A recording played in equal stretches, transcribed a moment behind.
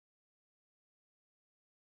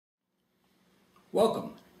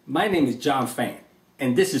Welcome. My name is John Fan,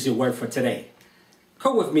 and this is your word for today.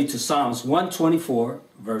 Come with me to Psalms 124,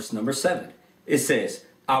 verse number 7. It says,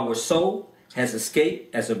 "Our soul has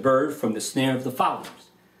escaped as a bird from the snare of the fowlers."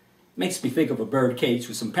 Makes me think of a bird cage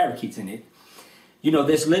with some parakeets in it. You know,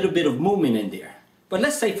 there's a little bit of movement in there. But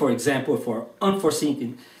let's say, for example, for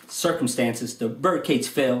unforeseen circumstances, the bird cage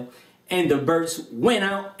fell and the birds went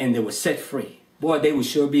out and they were set free. Boy, they would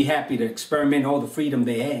sure be happy to experiment all the freedom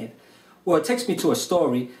they had. Well, it takes me to a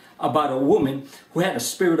story about a woman who had a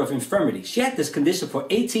spirit of infirmity. She had this condition for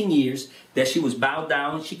 18 years that she was bowed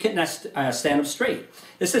down. She could not stand up straight.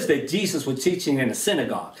 It says that Jesus was teaching in a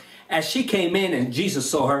synagogue. As she came in and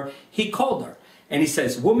Jesus saw her, he called her. And he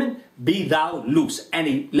says, "Woman, be thou loose." And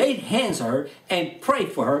he laid hands on her and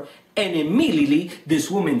prayed for her. And immediately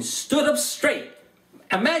this woman stood up straight.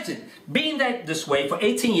 Imagine being this way for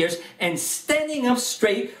 18 years and standing up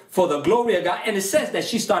straight for the glory of God. And it says that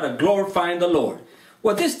she started glorifying the Lord.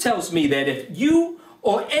 Well, this tells me that if you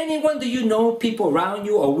or anyone that you know, people around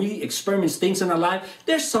you, or we experience things in our life,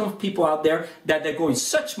 there's some people out there that they're going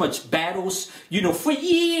such much battles, for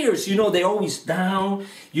years, they're always down,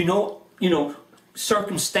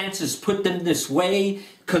 circumstances put them this way,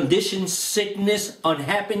 conditions, sickness,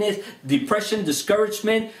 unhappiness, depression,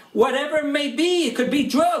 discouragement, whatever it may be. It could be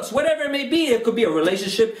drugs, whatever it may be. It could be a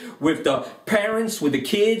relationship with the parents, with the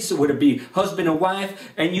kids, would it be husband and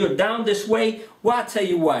wife, and you're down this way. Well, I'll tell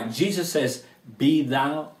you what, Jesus says, "Be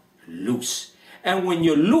thou loose." And when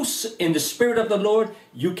you're loose in the Spirit of the Lord,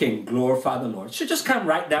 you can glorify the Lord. So just come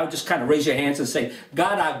right now, just kind of raise your hands and say,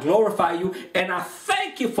 "God, I glorify you, and I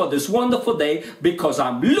thank you for this wonderful day because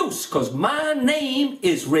I'm loose, because my name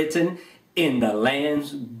is written in the Lamb's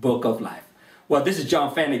Book of Life." Well, this is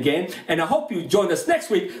John Fan again, and I hope you join us next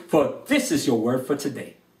week for This Is Your Word for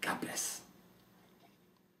Today. God bless.